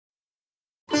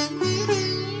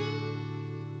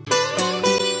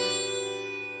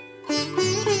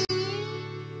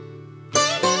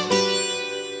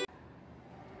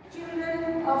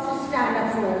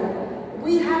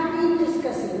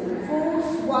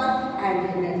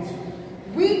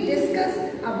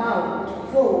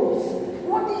about force.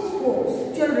 What is force?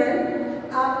 Children,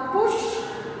 a push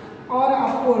or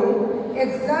a pull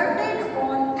exerted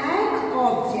on an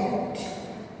object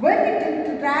when it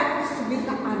interacts with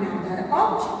another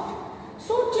object.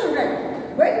 So children,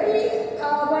 when we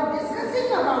were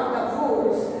discussing about the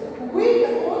force, we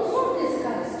also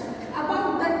discussed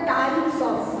about the types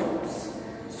of force.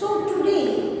 So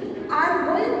today I am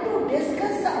going to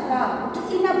discuss about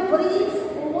in a brief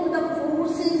all the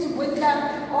forces with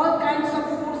all kinds of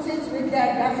forces with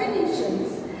their definitions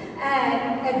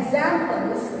and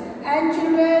examples. And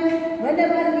children,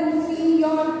 whenever you see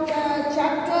your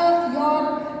chapter,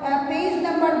 your page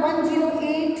number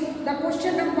 108, the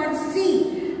question number C,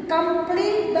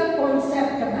 complete the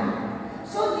concept map.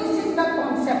 So this is the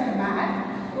concept map.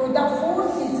 So the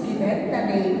force is given, the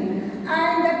name,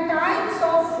 and the types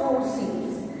of forces.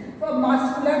 For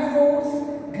muscular force,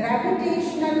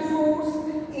 gravitational force,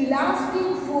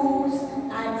 elastic force,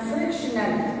 and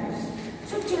frictional force.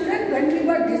 So children, when we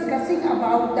were discussing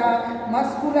about the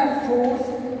muscular force,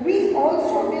 we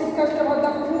also discussed about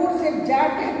the force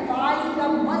exerted by the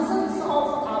muscles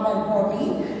of our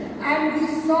body, and we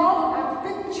saw a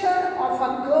picture of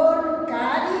a girl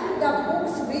carrying the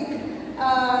books with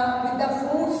the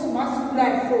force,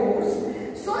 muscular force.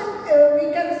 So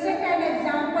we can set an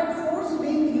example force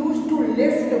being used to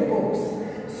lift the books.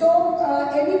 So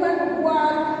anyone who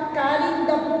are carrying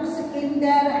the books in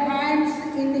their hands,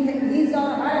 in his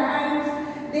or her hands,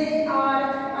 they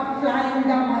are applying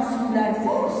the muscular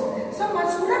force. So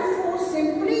muscular force,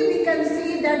 simply we can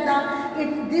see that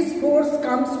this force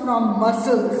comes from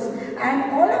muscles,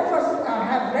 and all of us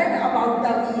have read about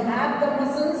that we have the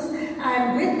muscles,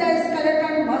 and with the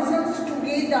skeletal muscles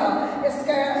together,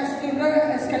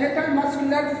 skeletal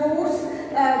muscular force,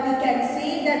 we can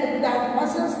say that without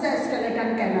muscles the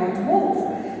skeleton cannot move.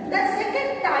 The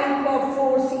second type of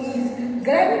force is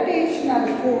gravitational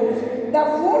force, the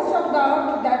force of the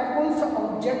earth that pulls the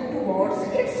object towards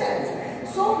itself.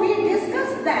 So we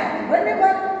discussed that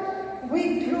whenever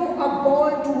we throw a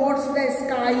ball towards the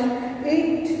sky,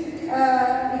 it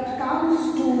comes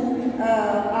to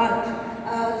earth.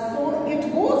 So it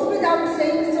goes without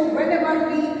saying. So whenever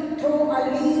we throw a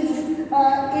leaf,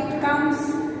 it comes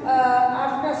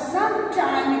after some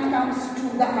time. It comes to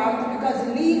the earth because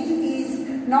leaf is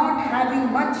not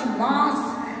having much mass.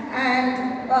 And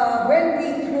when we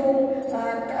throw a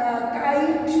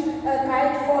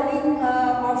kite falling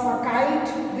off a kite,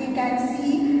 we can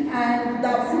see, and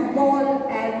the football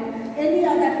and any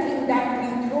other thing that we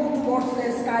throw towards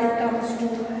the sky comes to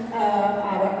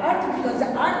our earth, because the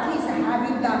earth is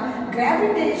having the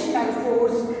gravitational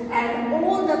force, and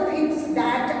all the things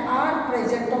that are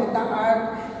present on the earth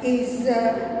is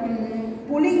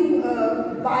pulled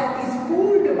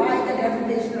by the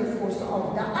gravitational force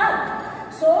of the earth.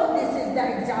 So this is the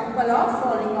example of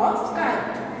falling off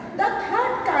kite. The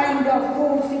third kind of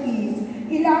force is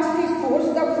elastic force,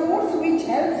 the force which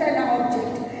helps an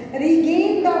object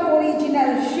regain the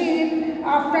original shape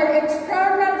after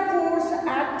external force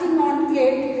acting on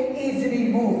it is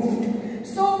removed.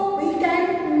 So we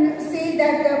can say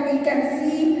that we can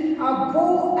see a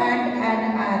bow and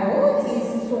an arrow is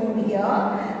shown here,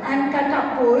 and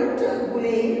catapult,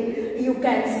 gule, you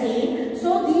can say.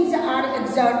 So these are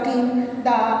exerting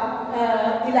the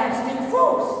elastic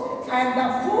force. And the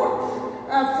fourth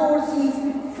force is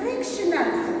frictional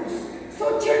force. So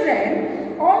children,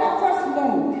 all of us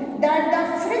know that the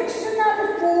frictional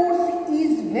force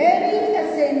is very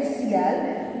essential.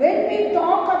 When we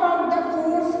talk about the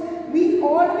force, we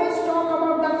always talk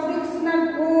about the frictional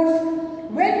force.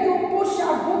 When you push a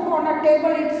book on a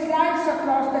table, it slides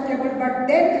across the table, but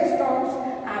then it stops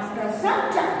after some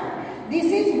time. This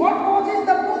is what causes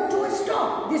the book to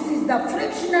stop. This is the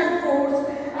frictional force,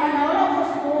 and all of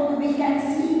us know we can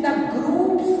see the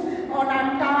grooves on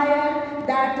a tire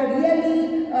that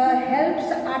really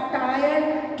helps a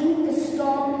tire to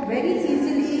stop very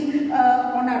easily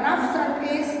on a rough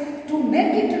surface, to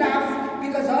make it rough,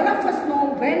 because all of us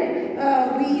know when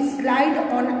we slide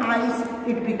on ice,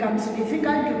 it becomes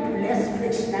difficult due to less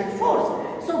frictional force.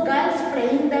 So girls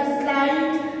playing the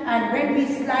slide, and when we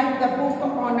slide the book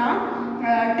on a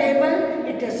table,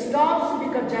 it stops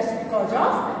just because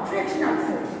of frictional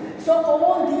force. So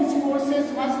all these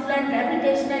forces, muscular,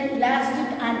 gravitational, elastic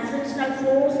and frictional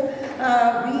force,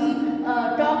 we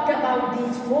talked about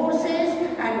these forces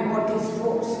and what is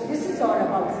force. This is all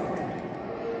about force.